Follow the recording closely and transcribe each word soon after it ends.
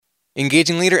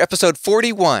Engaging Leader, Episode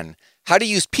 41, How to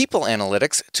Use People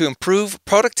Analytics to Improve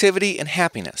Productivity and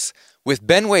Happiness, with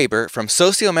Ben Waber from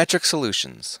Sociometric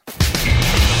Solutions.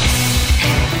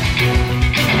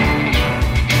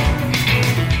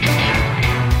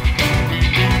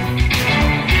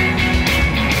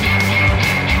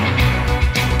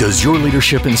 Does your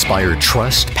leadership inspire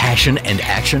trust, passion, and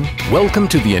action? Welcome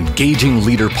to the Engaging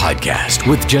Leader Podcast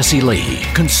with Jesse Leahy,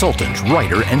 consultant,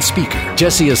 writer, and speaker.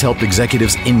 Jesse has helped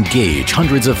executives engage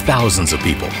hundreds of thousands of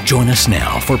people. Join us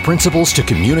now for principles to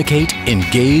communicate,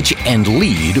 engage, and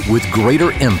lead with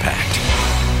greater impact.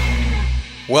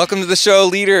 Welcome to the show,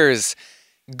 leaders.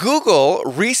 Google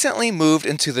recently moved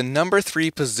into the number 3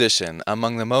 position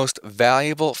among the most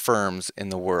valuable firms in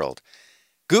the world.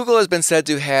 Google has been said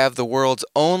to have the world's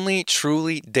only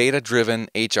truly data-driven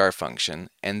HR function,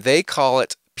 and they call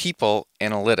it People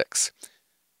Analytics.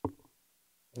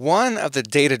 One of the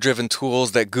data-driven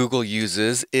tools that Google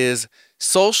uses is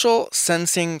social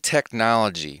sensing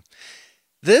technology.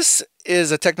 This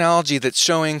is a technology that's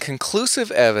showing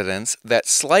conclusive evidence that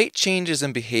slight changes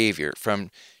in behavior, from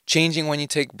changing when you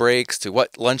take breaks to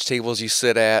what lunch tables you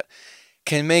sit at,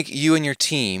 can make you and your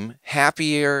team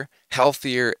happier,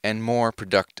 healthier, and more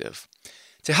productive.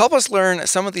 To help us learn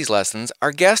some of these lessons,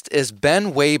 our guest is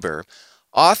Ben Waber,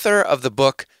 author of the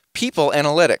book People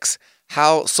Analytics: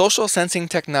 How Social Sensing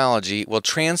Technology Will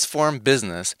Transform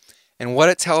Business and What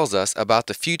It Tells Us About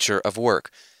the Future of Work.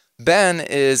 Ben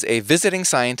is a visiting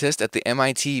scientist at the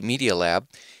MIT Media Lab,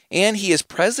 and he is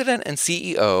president and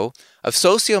CEO of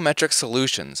Sociometric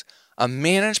Solutions, a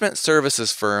management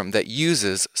services firm that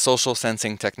uses social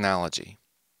sensing technology.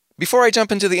 Before I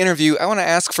jump into the interview, I want to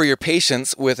ask for your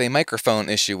patience with a microphone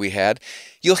issue we had.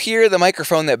 You'll hear the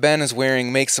microphone that Ben is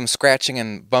wearing make some scratching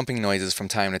and bumping noises from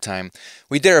time to time.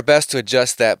 We did our best to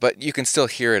adjust that, but you can still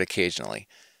hear it occasionally.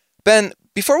 Ben,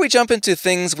 before we jump into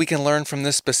things we can learn from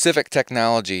this specific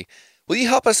technology, will you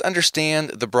help us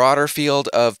understand the broader field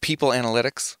of people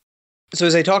analytics? So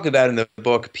as I talk about in the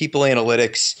book, people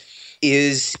analytics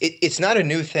it's not a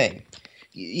new thing.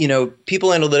 People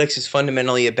analytics is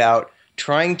fundamentally about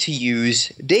trying to use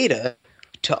data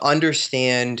to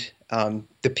understand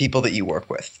the people that you work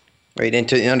with, right? And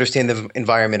to understand the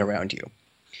environment around you.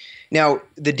 Now,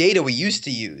 the data we used to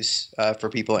use for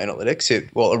people analytics,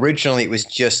 originally it was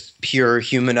just pure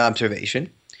human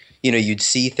observation. You'd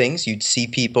see things, you'd see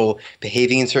people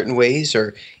behaving in certain ways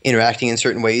or interacting in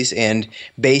certain ways, and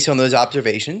based on those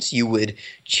observations, you would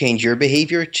change your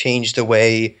behavior, change the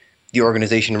way the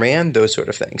organization ran, those sort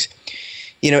of things.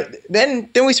 Then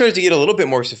we started to get a little bit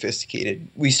more sophisticated.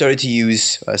 We started to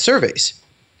use surveys,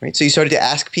 right? So you started to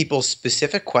ask people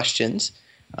specific questions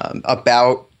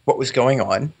about what was going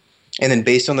on, and then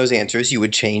based on those answers, you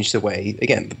would change the way,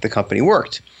 again, the company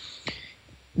worked.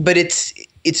 But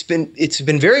it's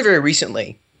been very, very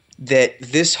recently that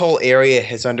this whole area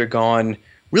has undergone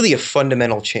really a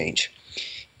fundamental change.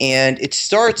 And it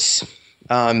starts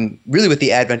really with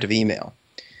the advent of email.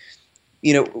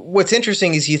 What's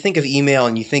interesting is you think of email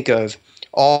and you think of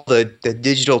all the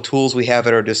digital tools we have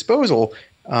at our disposal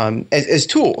as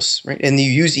tools, right? And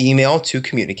you use email to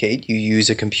communicate. You use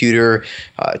a computer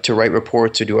to write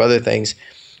reports or do other things.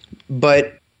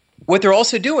 But what they're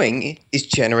also doing is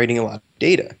generating a lot of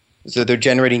data. So they're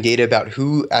generating data about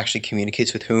who actually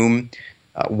communicates with whom,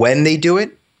 when they do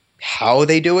it, how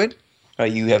they do it.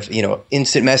 You have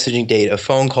instant messaging data,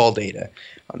 phone call data.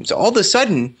 So all of a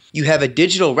sudden, you have a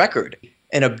digital record,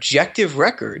 an objective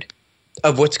record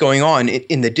of what's going on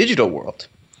in the digital world,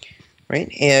 right?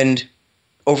 And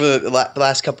over the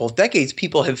last couple of decades,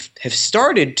 people have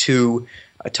started to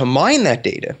mine that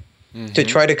data to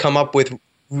try to come up with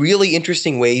really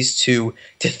interesting ways to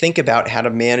think about how to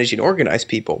manage and organize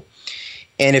people.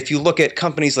 And if you look at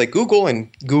companies like Google, and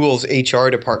Google's HR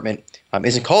department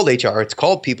isn't called HR, it's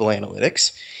called People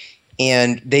Analytics,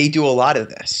 and they do a lot of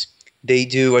this. They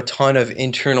do a ton of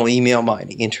internal email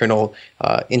mining, internal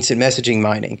instant messaging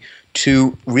mining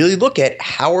to really look at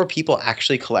how are people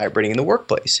actually collaborating in the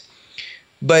workplace.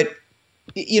 But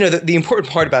the important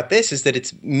part about this is that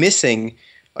it's missing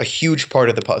a huge part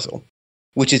of the puzzle,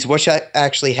 which is what's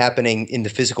actually happening in the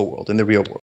physical world, in the real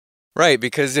world. Right,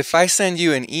 because if I send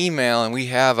you an email and we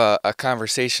have a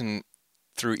conversation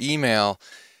through email,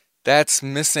 that's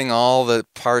missing all the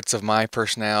parts of my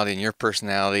personality and your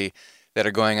personality that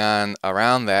are going on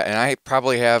around that. And I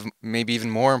probably have maybe even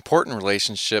more important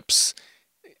relationships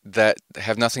that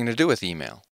have nothing to do with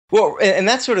email. Well, and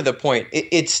that's sort of the point.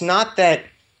 It's not that,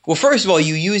 well, first of all,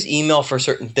 you use email for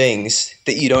certain things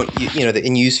that you don't,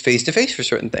 and use face-to-face for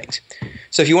certain things.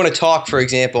 So if you want to talk, for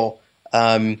example,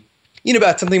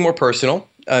 about something more personal,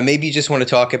 Maybe you just want to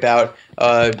talk about,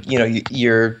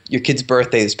 your kid's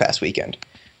birthday this past weekend,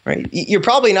 right? You're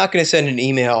probably not going to send an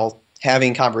email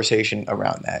having conversation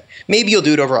around that. Maybe you'll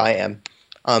do it over IM,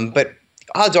 but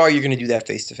odds are you're going to do that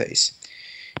face to face.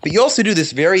 But you also do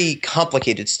this very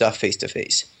complicated stuff face to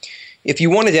face. If you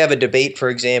wanted to have a debate, for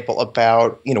example,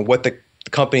 about what the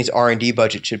company's R&D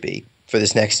budget should be for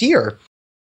this next year,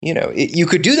 you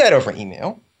could do that over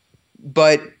email.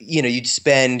 But, you'd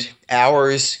spend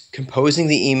hours composing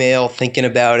the email, thinking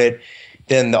about it.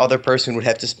 Then the other person would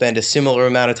have to spend a similar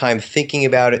amount of time thinking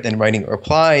about it, then writing a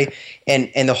reply.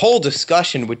 And the whole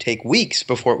discussion would take weeks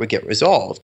before it would get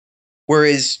resolved.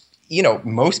 Whereas,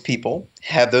 most people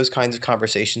have those kinds of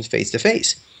conversations face to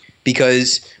face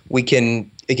because we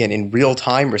can, again, in real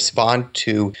time respond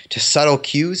to subtle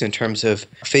cues in terms of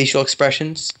facial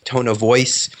expressions, tone of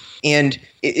voice. And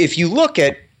if you look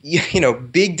at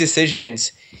big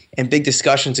decisions and big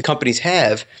discussions that companies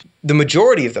have, the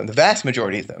majority of them, the vast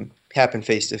majority of them, happen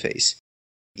face to face.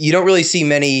 You don't really see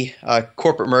many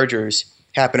corporate mergers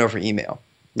happen over email,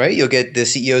 right? You'll get the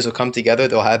CEOs will come together,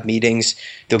 they'll have meetings,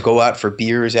 they'll go out for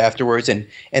beers afterwards, and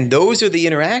those are the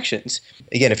interactions.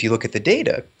 Again, if you look at the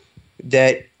data,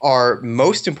 that are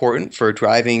most important for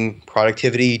driving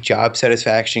productivity, job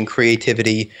satisfaction,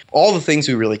 creativity, all the things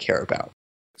we really care about.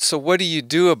 So what do you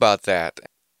do about that?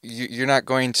 You're not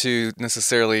going to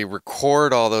necessarily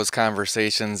record all those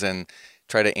conversations and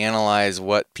try to analyze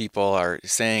what people are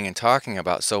saying and talking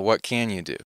about. So what can you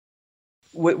do?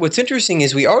 What's interesting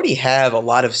is we already have a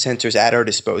lot of sensors at our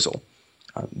disposal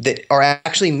that are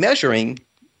actually measuring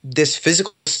this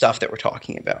physical stuff that we're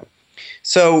talking about.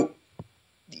 So,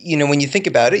 when you think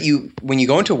about it, when you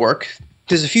go into work,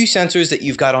 there's a few sensors that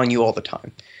you've got on you all the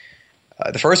time.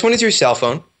 The first one is your cell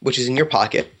phone, which is in your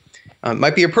pocket.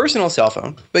 Might be your personal cell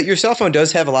phone, but your cell phone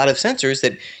does have a lot of sensors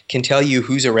that can tell you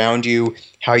who's around you,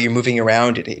 how you're moving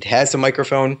around. It has a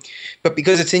microphone, but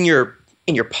because it's in your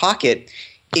pocket,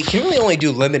 it can really only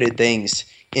do limited things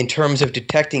in terms of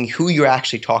detecting who you're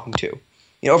actually talking to.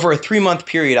 Over a 3-month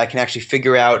period, I can actually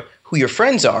figure out who your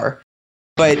friends are,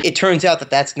 but it turns out that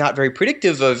that's not very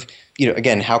predictive of,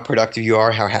 again, how productive you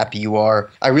are, how happy you are.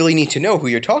 I really need to know who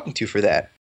you're talking to for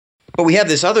that. But we have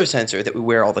this other sensor that we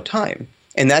wear all the time.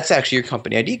 And that's actually your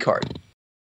company ID card.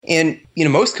 And,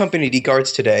 most company ID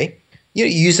cards today, you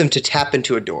use them to tap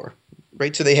into a door,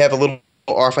 right? So they have a little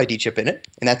RFID chip in it,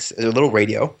 and that's a little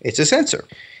radio. It's a sensor.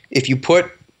 If you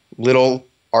put little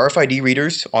RFID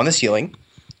readers on the ceiling,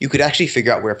 you could actually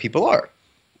figure out where people are.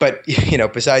 But,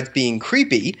 besides being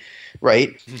creepy,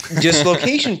 right, just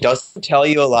location doesn't tell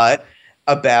you a lot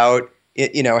about,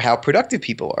 how productive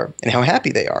people are and how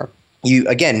happy they are. You,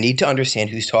 again, need to understand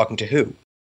who's talking to who.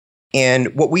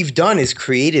 And what we've done is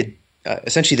created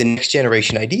essentially the next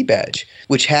generation ID badge,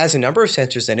 which has a number of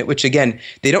sensors in it, which, again,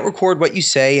 they don't record what you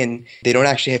say and they don't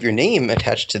actually have your name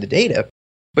attached to the data,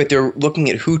 but they're looking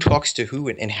at who talks to who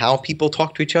and how people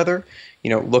talk to each other,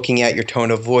 looking at your tone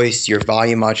of voice, your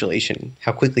volume modulation,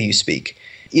 how quickly you speak.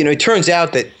 It turns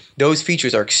out that those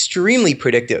features are extremely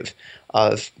predictive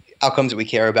of outcomes that we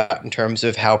care about in terms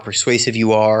of how persuasive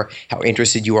you are, how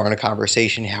interested you are in a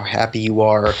conversation, how happy you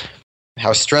are,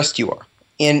 how stressed you are.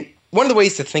 And one of the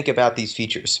ways to think about these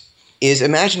features is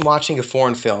imagine watching a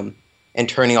foreign film and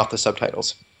turning off the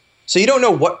subtitles. So you don't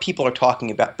know what people are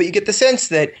talking about, but you get the sense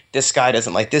that this guy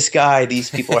doesn't like this guy, these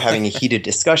people are having a heated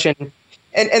discussion,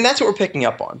 and that's what we're picking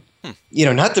up on.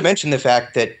 Not to mention the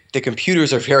fact that the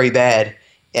computers are very bad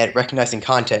at recognizing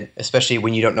content, especially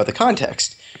when you don't know the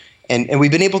context. And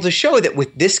we've been able to show that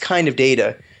with this kind of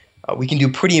data, we can do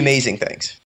pretty amazing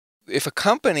things. If a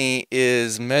company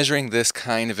is measuring this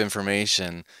kind of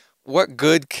information, what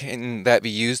good can that be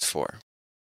used for?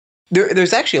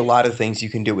 There's actually a lot of things you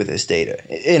can do with this data.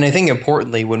 And I think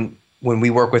importantly, when we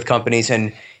work with companies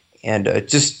and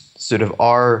just sort of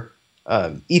our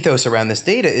ethos around this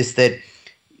data is that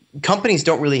companies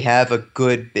don't really have a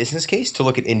good business case to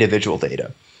look at individual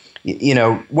data.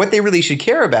 What they really should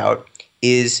care about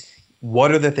is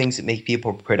what are the things that make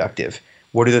people productive?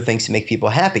 What are the things to make people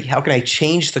happy? How can I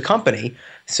change the company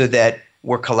so that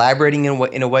we're collaborating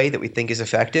in a way that we think is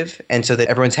effective and so that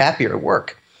everyone's happier at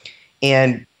work?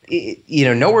 And,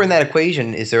 nowhere in that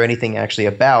equation is there anything actually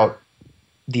about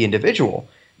the individual.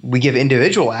 We give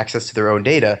individual access to their own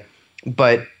data,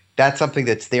 but that's something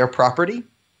that's their property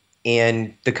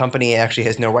and the company actually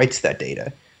has no rights to that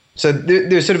data. So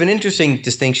there's sort of an interesting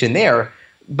distinction there.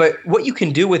 But what you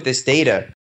can do with this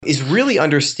data is really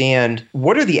understand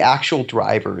what are the actual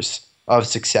drivers of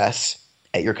success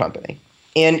at your company.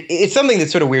 And it's something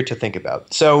that's sort of weird to think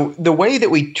about. So the way that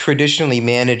we traditionally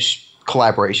manage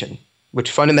collaboration, which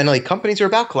fundamentally companies are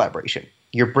about collaboration,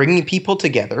 you're bringing people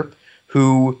together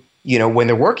who, when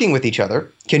they're working with each other,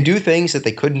 can do things that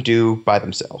they couldn't do by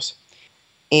themselves.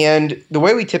 And the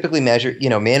way we typically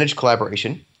manage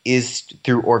collaboration is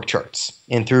through org charts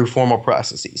and through formal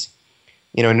processes.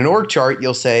 In an org chart,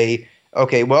 you'll say,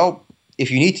 okay, well,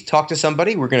 if you need to talk to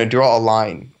somebody, we're going to draw a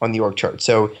line on the org chart.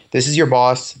 So this is your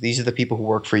boss. These are the people who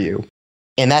work for you.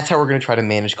 And that's how we're going to try to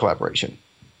manage collaboration.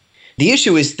 The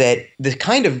issue is that the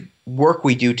kind of work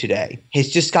we do today has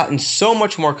just gotten so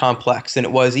much more complex than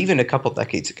it was even a couple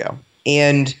decades ago.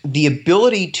 And the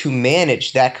ability to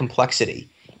manage that complexity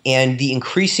and the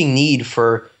increasing need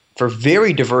for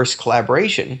very diverse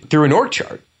collaboration through an org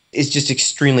chart is just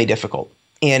extremely difficult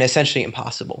and essentially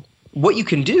impossible. What you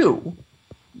can do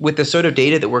with the sort of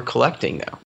data that we're collecting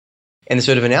now and the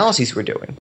sort of analyses we're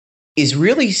doing is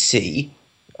really see,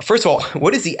 first of all,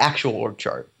 what is the actual org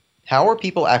chart? How are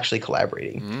people actually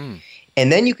collaborating?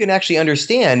 And then you can actually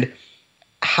understand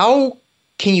how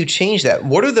can you change that?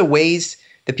 What are the ways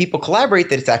that people collaborate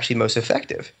that it's actually most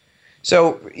effective?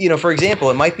 So, for example,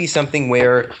 it might be something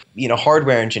where,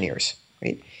 hardware engineers,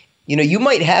 right? You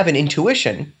might have an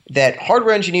intuition that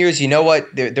hardware engineers,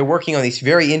 they're working on these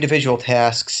very individual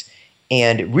tasks,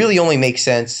 and it really only makes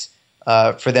sense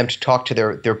for them to talk to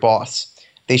their boss.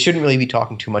 They shouldn't really be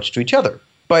talking too much to each other.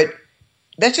 But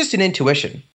that's just an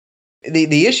intuition.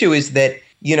 The issue is that,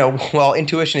 while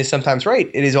intuition is sometimes right,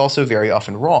 it is also very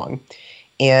often wrong.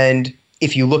 And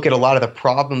if you look at a lot of the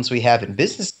problems we have in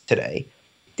business today,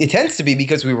 it tends to be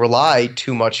because we rely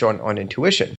too much on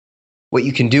intuition. What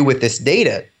you can do with this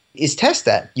data is test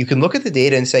that. You can look at the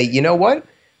data and say, what?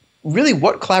 Really,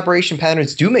 what collaboration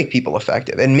patterns do make people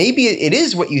effective? And maybe it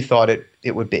is what you thought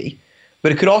it would be,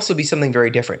 but it could also be something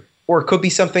very different. Or it could be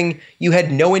something you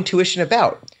had no intuition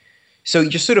about. So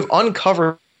you're sort of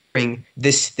uncovering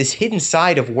this hidden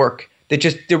side of work that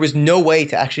just there was no way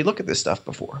to actually look at this stuff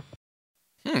before.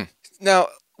 Now,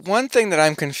 one thing that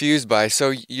I'm confused by,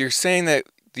 so you're saying that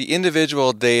the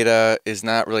individual data is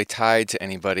not really tied to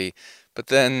anybody, but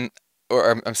then,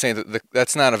 or I'm saying that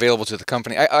that's not available to the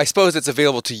company. I suppose it's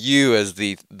available to you as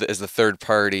the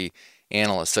third-party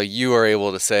analyst. So you are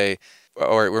able to say,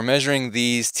 all right, we're measuring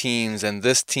these teams, and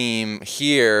this team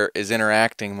here is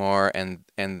interacting more, and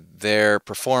their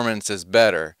performance is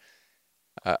better.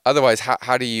 Otherwise,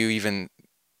 how do you even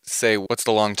say what's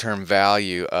the long-term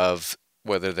value of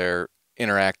whether they're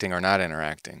interacting or not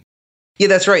interacting? Yeah,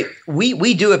 that's right.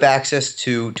 We do have access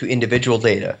to individual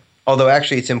data, although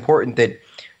actually it's important that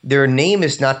their name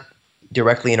is not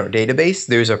directly in our database.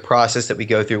 There's a process that we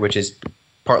go through which is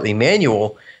partly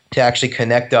manual to actually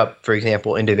connect up, for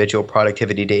example, individual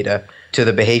productivity data to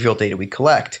the behavioral data we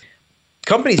collect.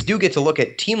 Companies do get to look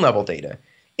at team-level data.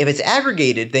 If it's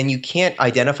aggregated, then you can't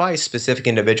identify a specific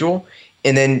individual,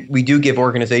 and then we do give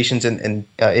organizations and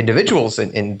individuals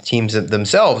and teams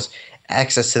themselves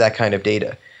access to that kind of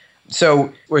data.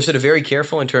 So we're sort of very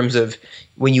careful in terms of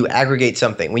when you aggregate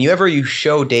something. Whenever you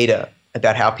show data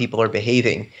about how people are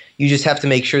behaving, you just have to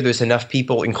make sure there's enough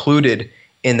people included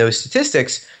in those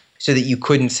statistics so that you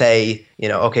couldn't say,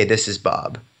 okay, this is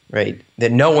Bob, right?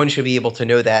 That no one should be able to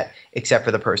know that except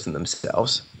for the person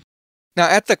themselves. Now,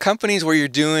 at the companies where you're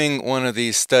doing one of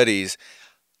these studies,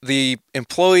 the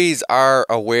employees are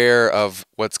aware of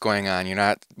what's going on. You're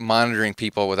not monitoring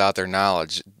people without their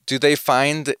knowledge. Do they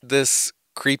find this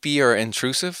creepy or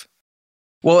intrusive?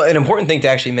 Well, an important thing to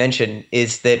actually mention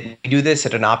is that we do this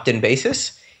at an opt-in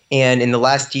basis. And in the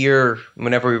last year,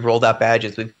 whenever we've rolled out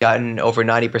badges, we've gotten over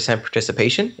 90%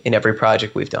 participation in every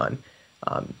project we've done.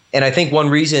 And I think one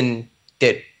reason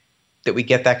that we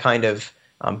get that kind of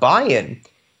buy-in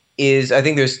is I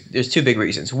think there's two big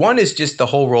reasons. One is just the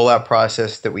whole rollout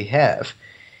process that we have.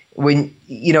 When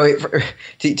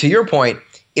to your point,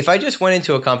 if I just went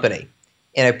into a company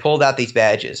and I pulled out these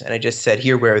badges and I just said,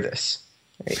 "Here, wear this,"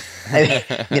 right?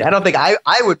 I don't think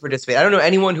I would participate. I don't know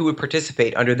anyone who would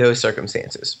participate under those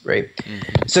circumstances, right?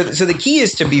 Mm-hmm. So the key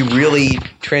is to be really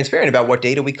transparent about what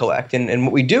data we collect, and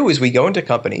what we do is we go into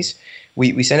companies,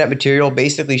 we send out material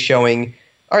basically showing,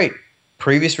 all right,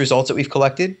 previous results that we've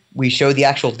collected. We show the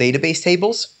actual database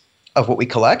tables of what we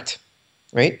collect,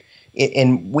 right?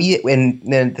 And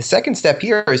then the second step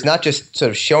here is not just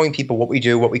sort of showing people what we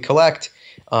do, what we collect,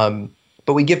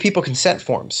 but we give people consent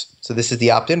forms. So this is the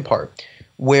opt-in part,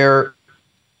 where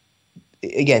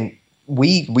again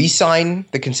we sign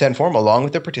the consent form along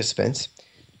with the participants.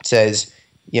 It says,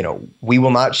 we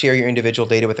will not share your individual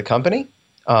data with the company,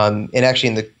 and actually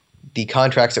in the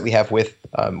contracts that we have with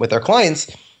our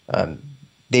clients.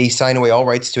 They sign away all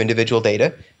rights to individual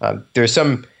data. There's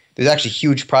actually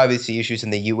huge privacy issues in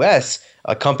the U.S.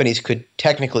 Companies could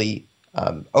technically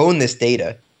own this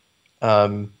data,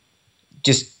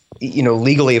 just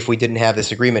legally, if we didn't have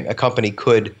this agreement, a company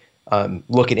could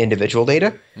look at individual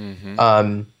data.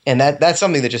 And that's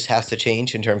something that just has to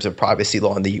change in terms of privacy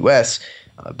law in the U.S.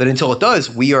 But until it does,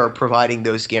 we are providing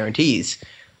those guarantees.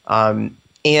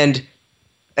 And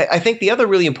I think the other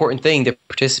really important thing that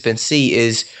participants see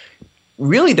is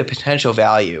really the potential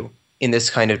value in this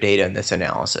kind of data and this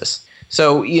analysis.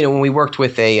 So, when we worked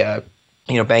with a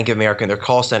Bank of America and their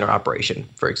call center operation,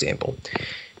 for example,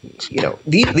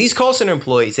 these call center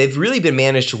employees, they've really been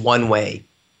managed one way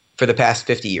for the past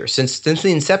 50 years, since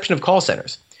the inception of call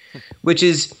centers, which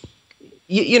is,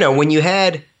 when you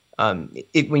had,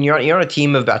 when you're on a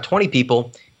team of about 20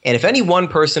 people, and if any one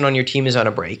person on your team is on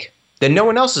a break, then no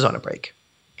one else is on a break.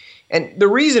 And the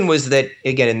reason was that,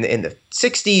 again, in the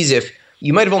 60s, if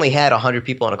you might have only had 100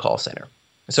 people on a call center.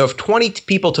 So if 20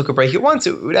 people took a break at once,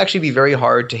 it would actually be very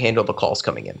hard to handle the calls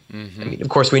coming in. I mean, of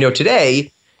course, we know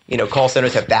today, call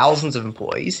centers have thousands of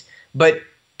employees, but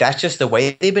that's just the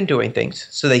way they've been doing things.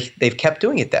 So they've kept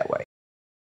doing it that way.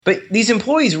 But these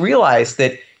employees realize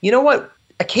that,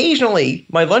 occasionally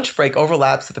my lunch break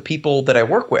overlaps with the people that I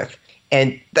work with.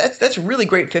 And that's really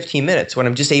great 15 minutes when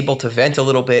I'm just able to vent a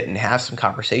little bit and have some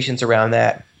conversations around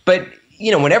that. But,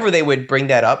 whenever they would bring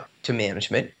that up to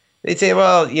management, they'd say,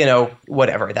 well,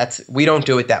 whatever, we don't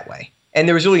do it that way. And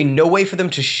there was really no way for them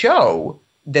to show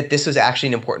that this was actually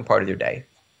an important part of their day,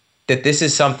 that this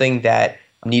is something that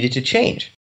needed to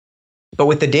change. But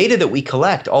with the data that we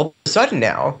collect, all of a sudden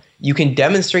now, you can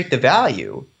demonstrate the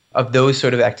value of those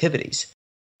sort of activities.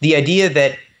 The idea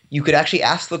that you could actually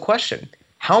ask the question,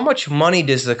 how much money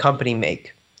does the company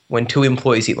make when two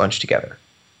employees eat lunch together?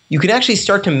 You can actually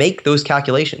start to make those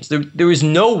calculations. There was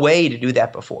no way to do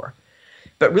that before.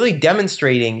 But really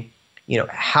demonstrating,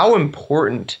 how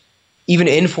important even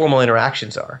informal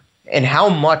interactions are and how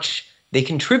much they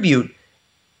contribute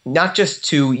not just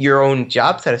to your own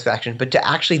job satisfaction, but to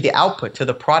actually the output, to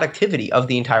the productivity of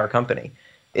the entire company.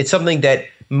 It's something that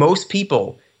most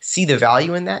people see the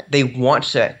value in that. They want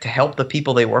to help the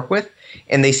people they work with,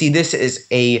 and they see this as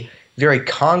a very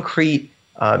concrete,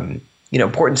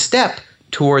 important step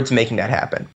towards making that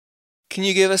happen. Can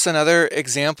you give us another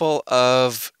example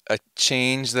of a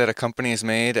change that a company has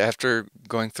made after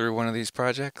going through one of these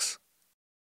projects?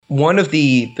 One of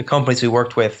the companies we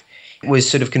worked with was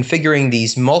sort of configuring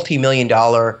these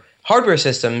multi-million-dollar hardware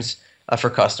systems for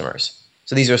customers.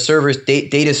 So these are servers,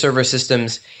 data server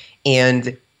systems,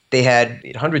 and they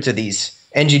had hundreds of these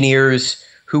engineers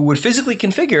who would physically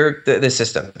configure the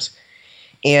systems.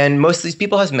 And most of these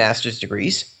people have master's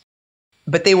degrees,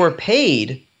 but they were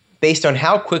paid based on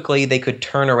how quickly they could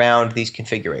turn around these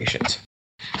configurations.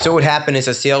 So what would happen is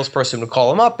a salesperson would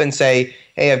call them up and say,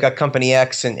 hey, I've got company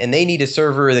X, and they need a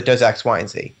server that does X, Y, and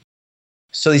Z.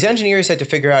 So these engineers had to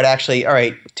figure out actually, all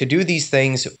right, to do these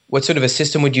things, what sort of a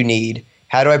system would you need?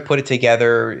 How do I put it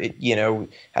together?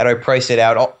 How do I price it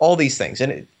out? All these things.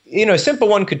 And a simple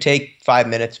one could take 5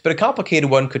 minutes, but a complicated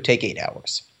one could take 8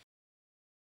 hours.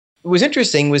 What was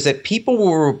interesting was that people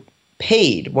were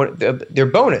paid, their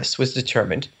bonus was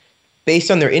determined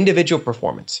based on their individual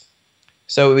performance.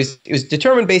 So it was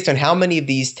determined based on how many of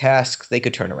these tasks they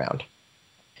could turn around.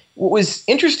 What was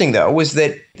interesting, though, was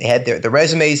that they had the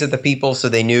resumes of the people, so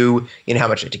they knew how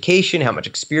much education, how much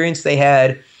experience they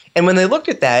had. And when they looked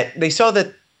at that, they saw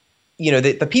that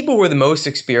the people who were the most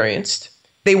experienced,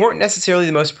 they weren't necessarily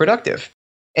the most productive.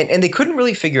 And they couldn't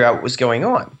really figure out what was going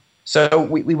on. So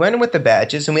we went in with the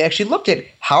badges, and we actually looked at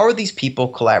how are these people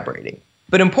collaborating.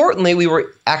 But importantly, we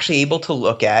were actually able to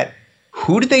look at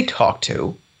who did they talk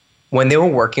to when they were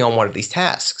working on one of these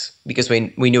tasks, because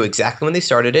we knew exactly when they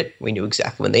started it, we knew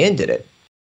exactly when they ended it.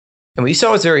 And what we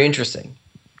saw was very interesting.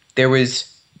 There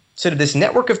was sort of this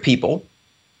network of people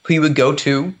who you would go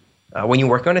to when you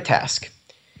work on a task.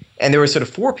 And there were sort of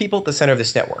 4 people at the center of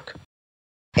this network.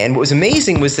 And what was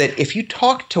amazing was that if you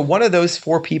talked to one of those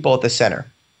 4 people at the center,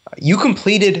 you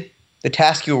completed the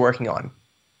task you were working on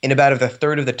in about a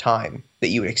third of the time that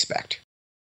you would expect.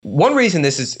 One reason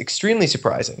this is extremely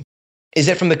surprising is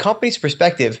that from the company's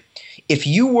perspective, if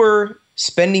you were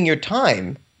spending your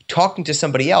time talking to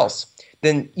somebody else,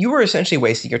 then you were essentially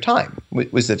wasting your time,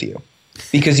 was the view,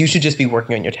 because you should just be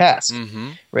working on your task,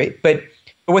 right? But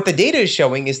what the data is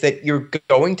showing is that you're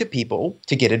going to people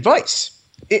to get advice.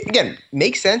 It, again,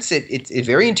 makes sense. It's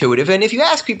very intuitive. And if you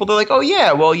ask people, they're like, oh,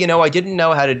 yeah, well, I didn't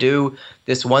know how to do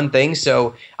this one thing.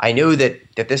 So I knew that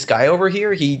this guy over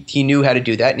here, he knew how to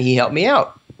do that and he helped me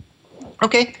out.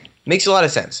 Okay, makes a lot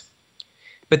of sense.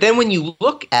 But then when you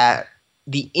look at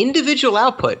the individual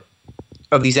output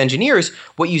of these engineers,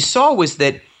 what you saw was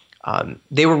that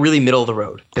they were really middle of the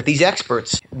road, that these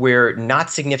experts were not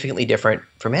significantly different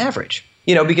from average,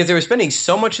 because they were spending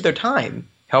so much of their time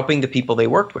helping the people they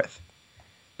worked with.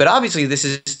 But obviously, this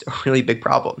is a really big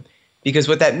problem, because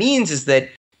what that means is that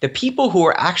the people who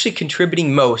are actually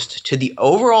contributing most to the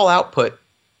overall output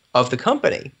of the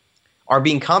company are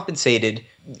being compensated,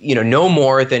 no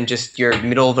more than just your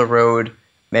middle of the road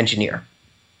engineer.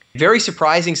 Very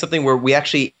surprising, something where we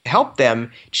actually help them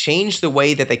change the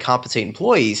way that they compensate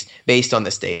employees based on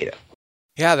this data.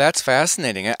 Yeah, that's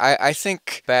fascinating. I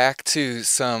think back to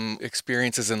some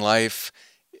experiences in life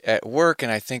at work,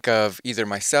 and I think of either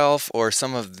myself or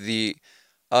some of the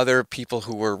other people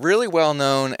who were really well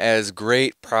known as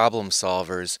great problem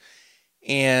solvers.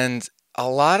 And a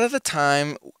lot of the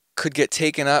time could get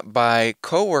taken up by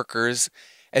coworkers.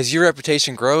 As your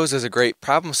reputation grows as a great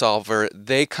problem solver,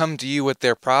 they come to you with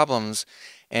their problems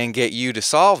and get you to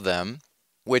solve them,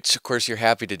 which of course you're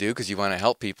happy to do because you want to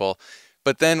help people.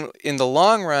 But then in the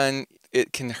long run,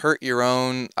 it can hurt your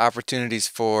own opportunities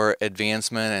for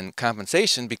advancement and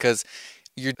compensation because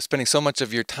you're spending so much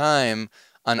of your time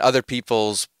on other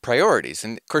people's priorities.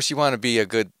 And of course, you want to be a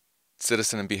good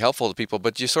citizen and be helpful to people,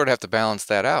 but you sort of have to balance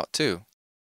that out too.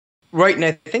 Right, and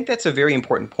I think that's a very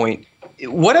important point.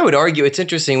 What I would argue, it's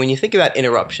interesting when you think about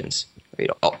interruptions.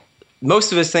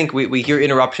 Most of us think we hear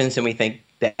interruptions and we think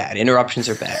bad. Interruptions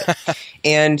are bad.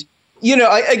 And,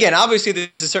 again, obviously there's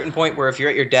a certain point where if you're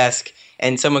at your desk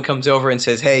and someone comes over and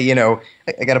says, hey,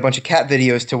 I got a bunch of cat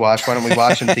videos to watch. Why don't we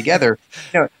watch them together?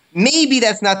 Maybe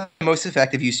that's not the most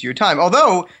effective use of your time.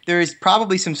 Although there is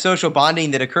probably some social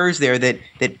bonding that occurs there that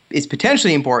is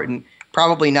potentially important,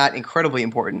 probably not incredibly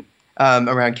important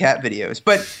around cat videos.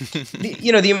 But,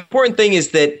 the important thing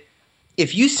is that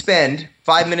if you spend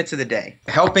 5 minutes of the day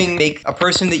helping make a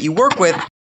person that you work with,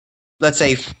 let's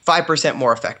say 5%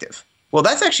 more effective, well,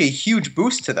 that's actually a huge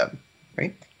boost to them,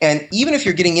 right? And even if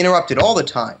you're getting interrupted all the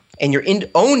time and your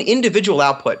own individual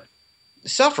output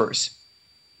suffers,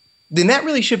 then that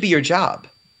really should be your job.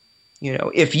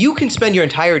 If you can spend your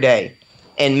entire day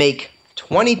and make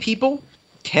 20 people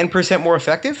 10% more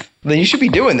effective, then you should be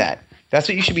doing that. That's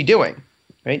what you should be doing,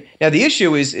 right? Now, the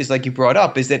issue is like you brought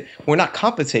up, is that we're not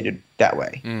compensated that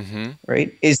way,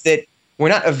 right? Is that we're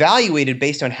not evaluated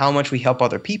based on how much we help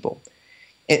other people.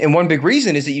 And one big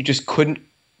reason is that you just couldn't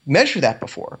measure that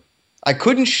before. I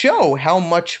couldn't show how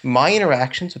much my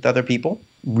interactions with other people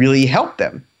really helped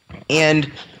them.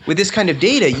 And with this kind of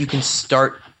data, you can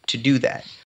start to do that.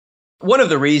 One of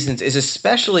the reasons is,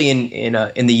 especially in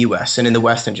the U.S. and in the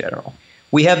West in general,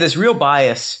 we have this real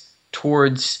bias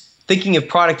towards thinking of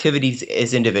productivity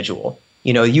as individual.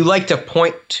 You like to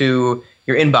point to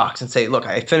your inbox and say, look,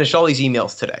 I finished all these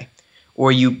emails today.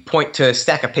 Or you point to a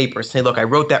stack of papers and say, look, I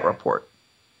wrote that report.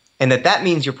 And that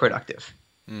means you're productive.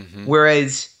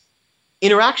 Whereas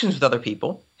interactions with other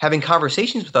people, having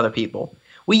conversations with other people,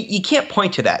 you can't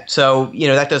point to that. So,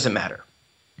 that doesn't matter.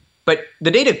 But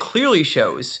the data clearly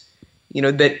shows,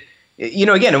 that,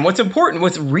 again, and what's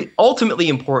important, ultimately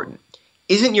important,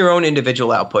 isn't your own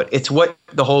individual output. It's what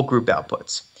the whole group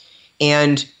outputs.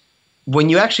 And when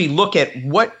you actually look at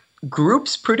what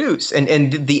groups produce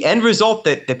and the end result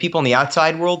that the people in the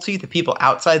outside world see, the people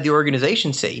outside the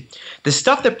organization see, the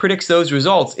stuff that predicts those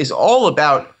results is all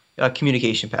about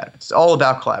communication patterns. It's all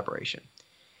about collaboration.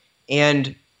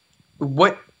 And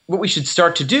what we should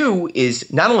start to do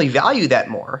is not only value that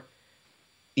more,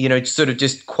 sort of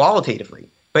just qualitatively,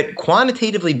 but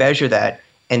quantitatively measure that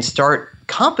and start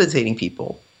compensating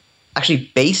people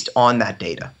actually based on that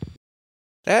data.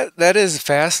 That is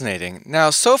fascinating. Now,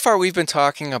 so far we've been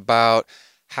talking about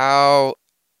how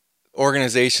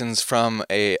organizations from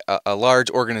a large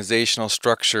organizational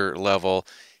structure level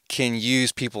can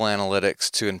use people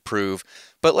analytics to improve.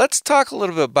 But let's talk a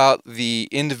little bit about the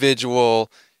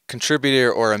individual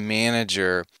contributor or a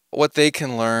manager, what they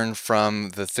can learn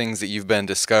from the things that you've been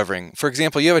discovering. For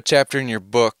example, you have a chapter in your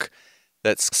book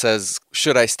that says,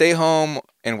 should I stay home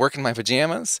and work in my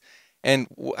pajamas? And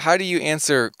how do you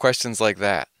answer questions like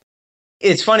that?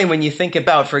 It's funny when you think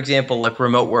about, for example, like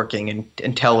remote working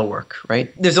and telework,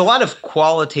 right? There's a lot of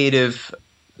qualitative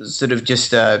sort of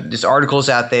just articles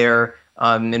out there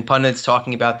and pundits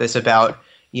talking about this, about,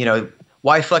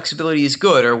 why flexibility is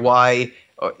good, or why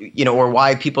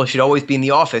people should always be in the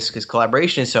office because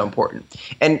collaboration is so important.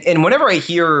 And whenever I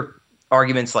hear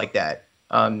arguments like that,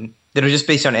 that are just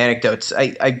based on anecdotes,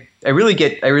 I really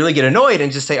get annoyed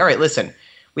and just say, all right, listen,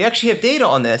 we actually have data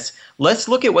on this. Let's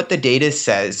look at what the data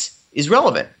says is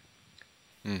relevant.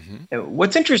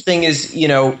 What's interesting is,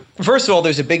 first of all,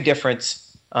 there's a big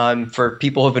difference for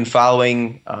people who've been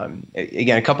following.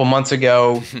 Again, a couple months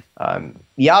ago,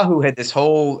 Yahoo had this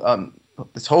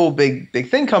whole big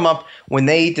thing come up when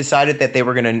they decided that they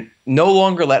were going to no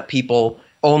longer let people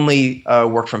only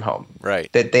work from home.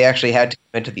 Right. That they actually had to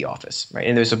come into the office, right?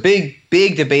 And there's a big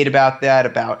debate about that,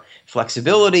 about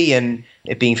flexibility and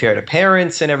it being fair to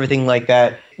parents and everything like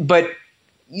that. But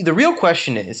the real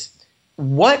question is,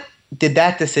 what did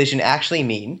that decision actually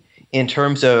mean in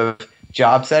terms of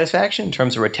job satisfaction, in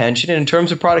terms of retention, and in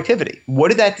terms of productivity? What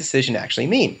did that decision actually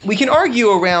mean? We can argue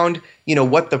around,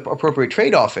 what the appropriate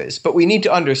trade-off is, but we need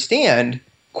to understand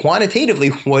quantitatively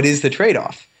what is the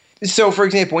trade-off. So, for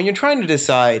example, when you're trying to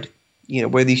decide,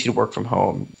 whether you should work from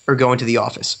home or go into the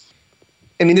office,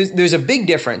 I mean, there's a big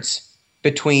difference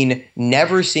between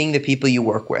never seeing the people you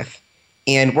work with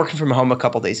and working from home a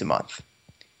couple days a month.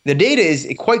 The data is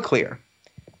quite clear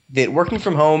that working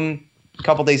from home a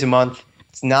couple days a month,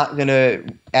 it's not going to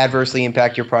adversely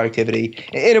impact your productivity.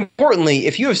 And importantly,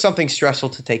 if you have something stressful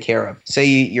to take care of, say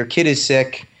your kid is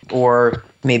sick, or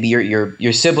maybe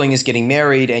your sibling is getting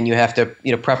married and you have to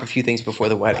prep a few things before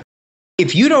the wedding.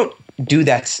 If you don't do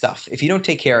that stuff, if you don't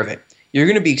take care of it, you're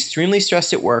going to be extremely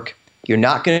stressed at work. You're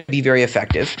not going to be very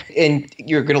effective, and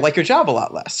you're going to like your job a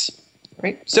lot less,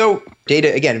 right? So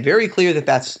data, again, very clear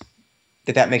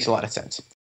that makes a lot of sense.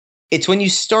 It's when you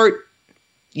start,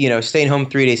 staying home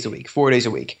 3 days a week, 4 days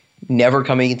a week, never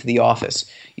coming into the office,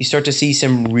 you start to see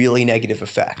some really negative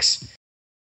effects.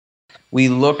 We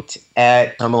looked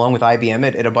at, along with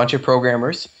IBM, at a bunch of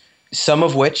programmers, some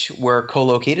of which were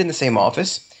co-located in the same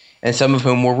office, and some of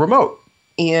whom were remote.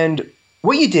 And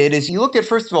what you did is you looked at,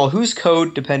 first of all, whose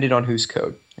code depended on whose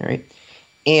code, right?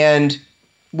 And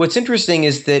what's interesting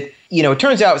is that, it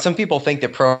turns out some people think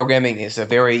that programming is a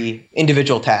very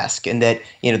individual task, and that,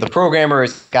 the programmer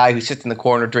is a guy who sits in the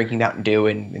corner drinking Mountain Dew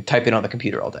and typing on the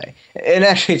computer all day. And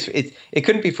actually, it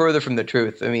couldn't be further from the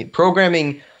truth. I mean,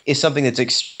 programming is something that's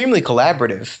extremely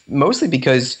collaborative, mostly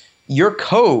because your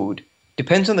code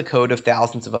depends on the code of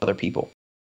thousands of other people.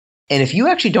 And if you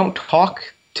actually don't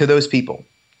talk to those people,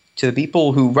 to the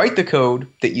people who write the code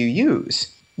that you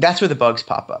use, that's where the bugs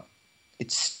pop up.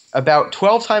 It's about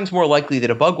 12 times more likely that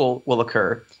a bug will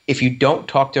occur if you don't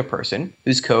talk to a person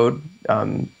whose code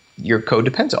your code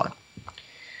depends on.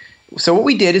 So what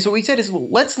we said is, well,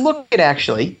 let's look at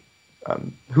actually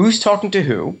who's talking to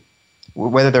who,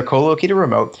 whether they're co-located or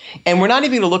remote, and we're not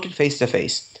even going to look at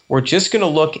face-to-face. We're just going to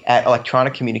look at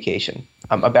electronic communication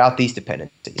about these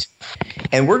dependencies.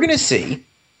 And we're going to see,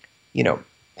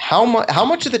 how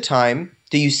much of the time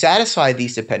do you satisfy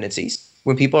these dependencies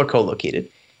when people are co-located,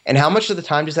 and how much of the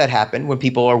time does that happen when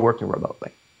people are working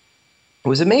remotely? What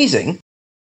was amazing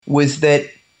was that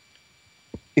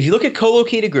if you look at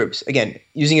co-located groups, again,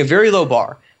 using a very low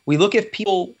bar, we look at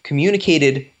people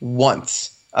communicated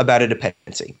once about a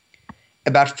dependency.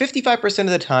 About 55% of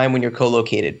the time when you're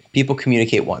co-located, people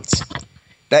communicate once.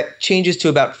 That changes to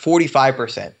about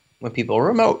 45% when people are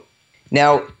remote.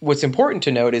 Now, what's important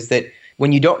to note is that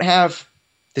when you don't have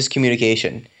this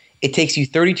communication, it takes you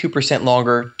 32%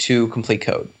 longer to complete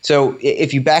code. So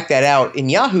if you back that out, in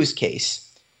Yahoo's case,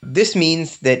 this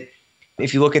means that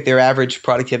if you look at their average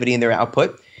productivity and their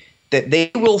output, that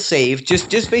they will save,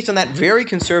 just based on that very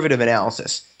conservative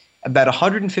analysis, about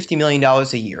 $150 million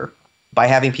a year by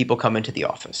having people come into the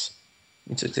office.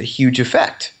 It's a huge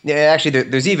effect. Actually,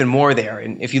 there's even more there.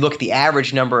 And if you look at the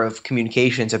average number of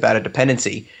communications about a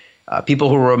dependency, people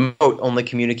who are remote only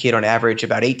communicate on average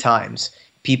about 8 times.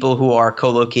 People who are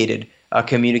co-located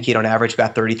communicate on average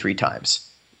about 33 times.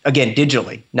 Again,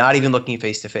 digitally, not even looking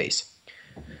face-to-face.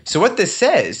 So what this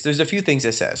says, there's a few things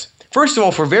it says. First of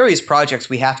all, for various projects,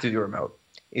 we have to be remote.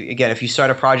 Again, if you start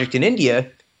a project in India,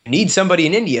 you need somebody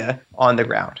in India on the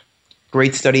ground.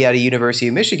 Great study out of University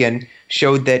of Michigan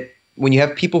showed that when you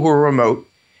have people who are remote,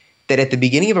 that at the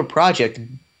beginning of a project,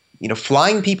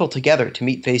 flying people together to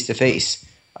meet face-to-face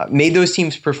made those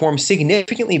teams perform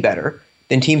significantly better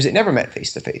than teams that never met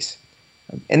face-to-face.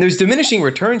 And there's diminishing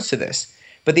returns to this.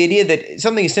 But the idea that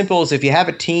something as simple as if you have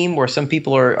a team where some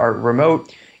people are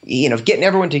remote, getting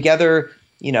everyone together,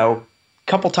 a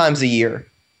couple times a year,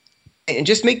 and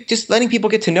just letting people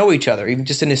get to know each other, even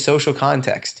just in a social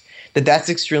context, that's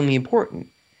extremely important.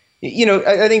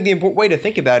 I think the important way to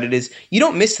think about it is you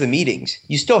don't miss the meetings.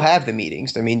 You still have the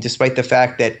meetings. I mean, despite the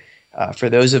fact that for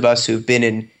those of us who've been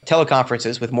in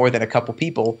teleconferences with more than a couple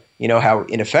people, you know how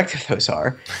ineffective those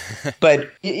are.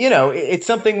 But, it's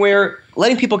something where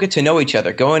letting people get to know each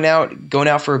other, going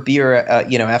out for a beer,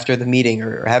 after the meeting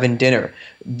or having dinner,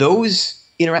 those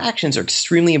interactions are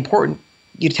extremely important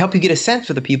to help you get a sense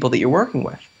for the people that you're working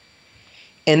with.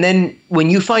 And then when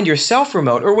you find yourself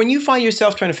remote, or when you find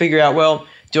yourself trying to figure out, well,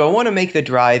 do I want to make the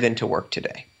drive into work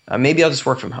today? Maybe I'll just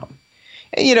work from home.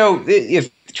 And,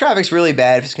 if traffic's really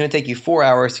bad, if it's going to take you 4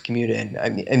 hours to commute in,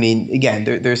 I mean, again,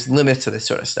 there's limits to this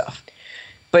sort of stuff.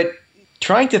 But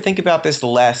trying to think about this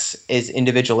less as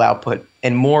individual output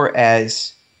and more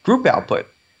as group output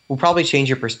will probably change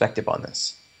your perspective on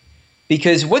this.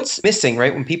 Because what's missing,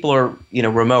 right, when people are,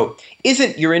 remote,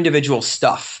 isn't your individual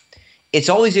stuff. It's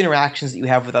all these interactions that you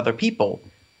have with other people,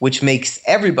 which makes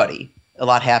everybody a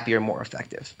lot happier and more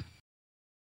effective.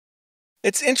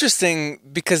 It's interesting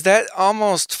because that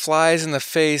almost flies in the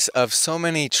face of so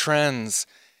many trends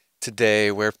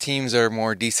today where teams are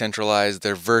more decentralized,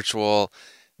 they're virtual,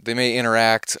 they may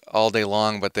interact all day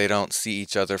long, but they don't see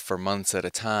each other for months at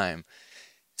a time.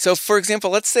 So, for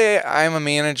example, let's say I'm a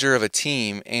manager of a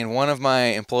team and one of my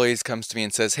employees comes to me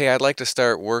and says, hey, I'd like to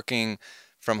start working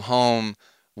from home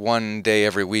 1 day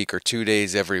every week or 2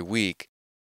 days every week.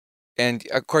 And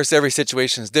of course, every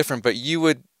situation is different, but you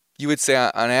would say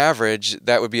on average,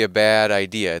 that would be a bad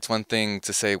idea. It's one thing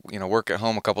to say, work at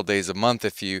home a couple days a month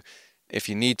if you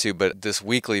need to, but this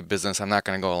weekly business, I'm not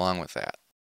going to go along with that.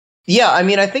 Yeah,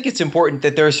 I think it's important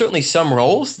that there are certainly some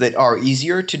roles that are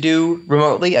easier to do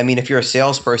remotely. If you're a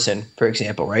salesperson, for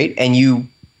example, right, and you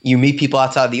meet people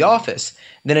outside the office,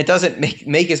 then it doesn't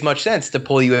make as much sense to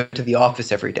pull you into the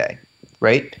office every day,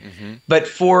 right? Mm-hmm. But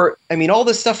for, all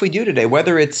this stuff we do today,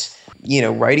 whether it's,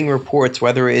 writing reports,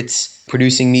 whether it's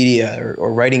producing media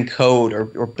or writing code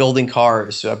or building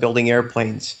cars, building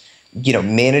airplanes,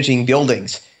 managing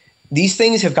buildings, these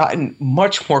things have gotten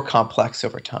much more complex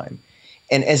over time.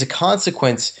 And as a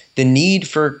consequence, the need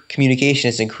for communication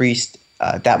has increased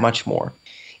that much more.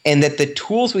 And that the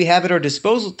tools we have at our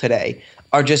disposal today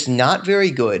are just not very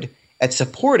good at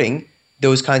supporting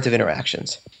those kinds of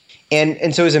interactions.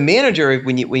 And so as a manager,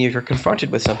 when you're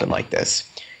confronted with something like this,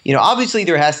 obviously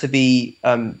there has to be,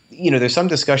 there's some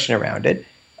discussion around it.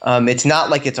 It's not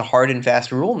like it's a hard and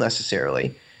fast rule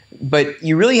necessarily, but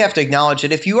you really have to acknowledge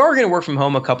that if you are going to work from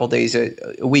home a couple days a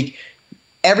week,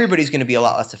 everybody's going to be a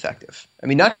lot less effective.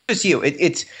 Not just you.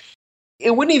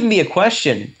 It wouldn't even be a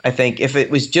question, I think, if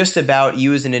it was just about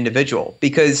you as an individual.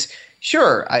 Because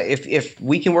sure, if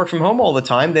we can work from home all the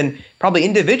time, then probably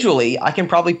individually I can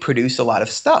probably produce a lot of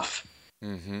stuff.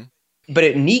 Mm-hmm. But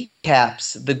it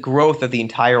kneecaps the growth of the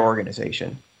entire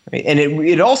organization, right? And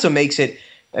it also makes it.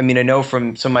 I know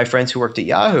from some of my friends who worked at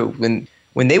Yahoo,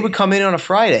 when they would come in on a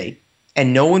Friday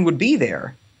and no one would be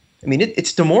there,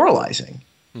 it's demoralizing,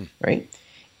 right?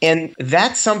 And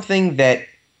that's something that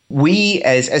we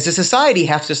as a society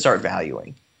have to start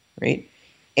valuing, right?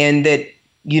 And that,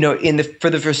 for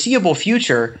the foreseeable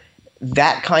future,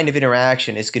 that kind of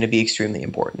interaction is going to be extremely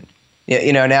important.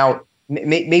 Now,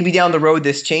 maybe down the road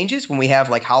this changes when we have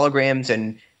like holograms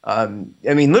and,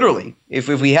 literally, if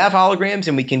we have holograms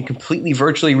and we can completely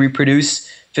virtually reproduce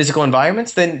physical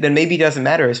environments, then maybe it doesn't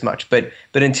matter as much. But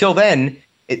until then,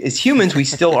 as humans, we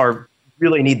still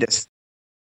really need this.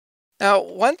 Now,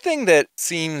 one thing that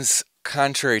seems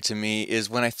contrary to me is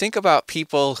when I think about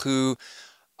people who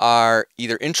are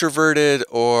either introverted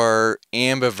or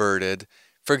ambiverted.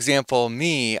 For example,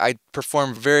 me, I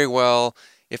perform very well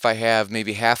if I have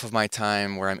maybe half of my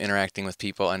time where I'm interacting with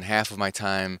people and half of my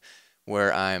time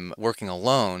where I'm working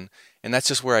alone. And that's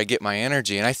just where I get my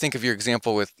energy. And I think of your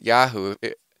example with Yahoo.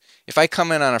 If I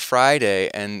come in on a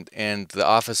Friday and the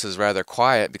office is rather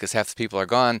quiet because half the people are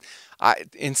gone,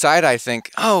 inside I think,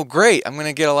 oh, great, I'm going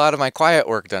to get a lot of my quiet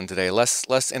work done today,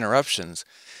 less interruptions.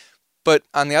 But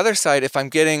on the other side, if I'm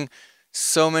getting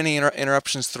so many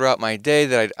interruptions throughout my day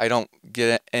that I don't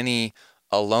get any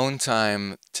alone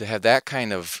time to have that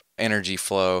kind of energy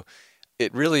flow,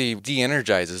 it really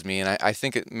de-energizes me. And I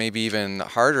think it may be even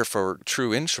harder for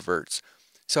true introverts.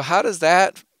 So how does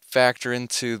that factor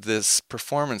into this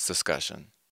performance discussion?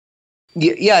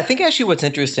 Yeah, I think actually what's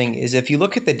interesting is if you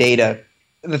look at the data,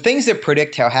 the things that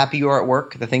predict how happy you are at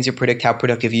work, the things that predict how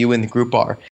productive you and the group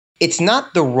are, it's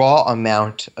not the raw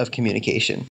amount of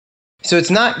communication. So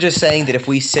it's not just saying that if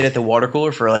we sit at the water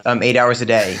cooler for 8 hours a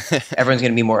day, everyone's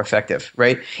going to be more effective,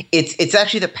 right? It's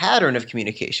actually the pattern of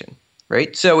communication,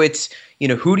 right? So it's,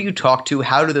 who do you talk to?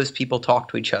 How do those people talk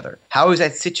to each other? How is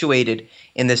that situated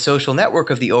in the social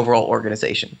network of the overall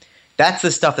organization? That's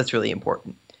the stuff that's really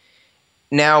important.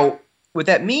 Now, what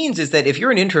that means is that if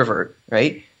you're an introvert,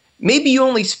 right, maybe you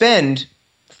only spend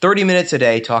 30 minutes a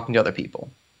day talking to other people.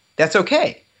 That's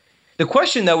okay. The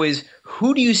question, though, is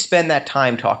who do you spend that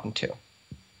time talking to,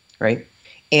 right?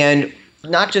 And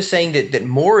not just saying that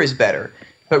more is better,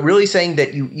 but really saying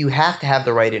that you have to have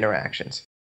the right interactions.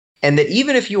 And that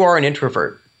even if you are an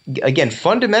introvert, again,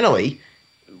 fundamentally,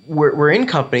 we're in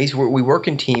companies, we work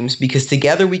in teams because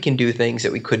together we can do things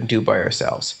that we couldn't do by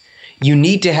ourselves. You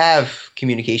need to have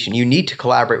communication. You need to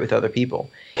collaborate with other people.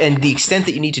 And the extent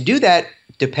that you need to do that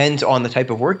depends on the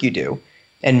type of work you do.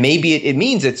 And maybe it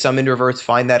means that some introverts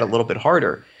find that a little bit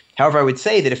harder. However, I would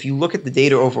say that if you look at the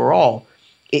data overall,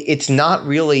 it's not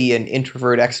really an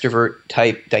introvert-extrovert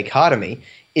type dichotomy.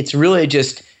 It's really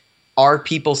just, are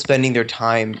people spending their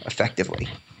time effectively?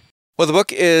 Well, the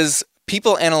book is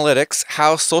People Analytics,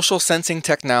 How Social Sensing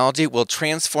Technology Will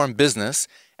Transform Business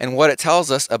and What It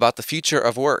Tells Us About the Future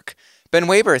of Work. Ben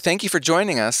Waber, thank you for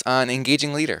joining us on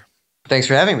Engaging Leader. Thanks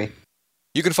for having me.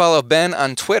 You can follow Ben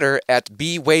on Twitter at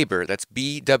bwaber, that's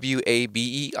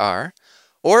BWABER,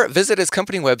 or visit his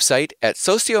company website at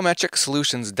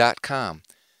sociometricsolutions.com.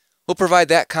 We'll provide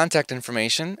that contact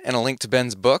information and a link to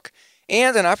Ben's book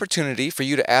and an opportunity for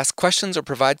you to ask questions or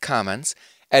provide comments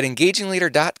at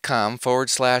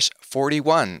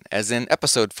engagingleader.com/41, as in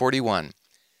episode 41.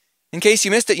 In case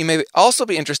you missed it, you may also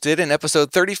be interested in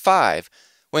episode 35,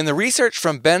 when the research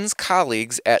from Ben's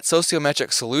colleagues at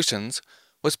Sociometric Solutions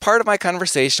was part of my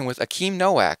conversation with Akeem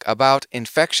Nowak about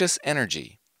infectious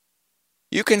energy.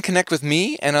 You can connect with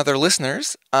me and other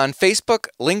listeners on Facebook,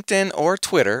 LinkedIn, or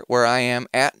Twitter, where I am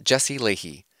at Jesse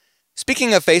Leahy.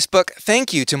 Speaking of Facebook,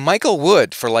 thank you to Michael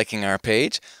Wood for liking our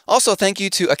page. Also, thank you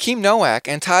to Akeem Nowak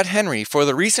and Todd Henry for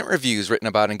the recent reviews written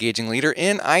about Engaging Leader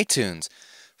in iTunes.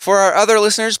 For our other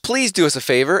listeners, please do us a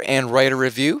favor and write a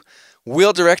review.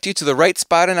 We'll direct you to the right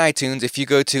spot in iTunes if you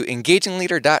go to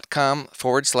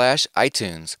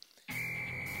engagingleader.com/iTunes.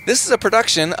 This is a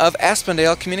production of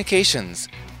Aspendale Communications,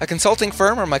 a consulting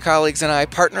firm where my colleagues and I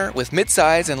partner with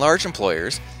mid-size and large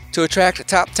employers to attract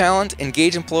top talent,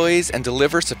 engage employees, and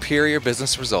deliver superior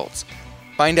business results.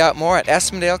 Find out more at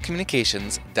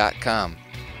aspendalecommunications.com.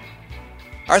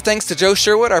 Our thanks to Joe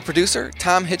Sherwood, our producer,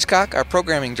 Tom Hitchcock, our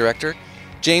programming director,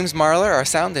 James Marler, our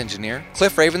sound engineer,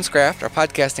 Cliff Ravenscraft, our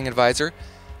podcasting advisor,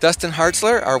 Dustin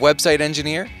Hartzler, our website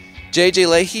engineer, JJ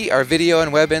Leahy, our video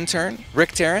and web intern,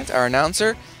 Rick Tarrant, our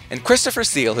announcer, and Christopher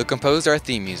Seal, who composed our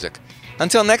theme music.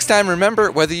 Until next time,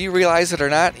 remember, whether you realize it or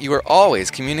not, you are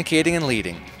always communicating and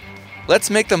leading.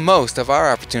 Let's make the most of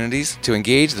our opportunities to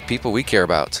engage the people we care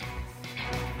about.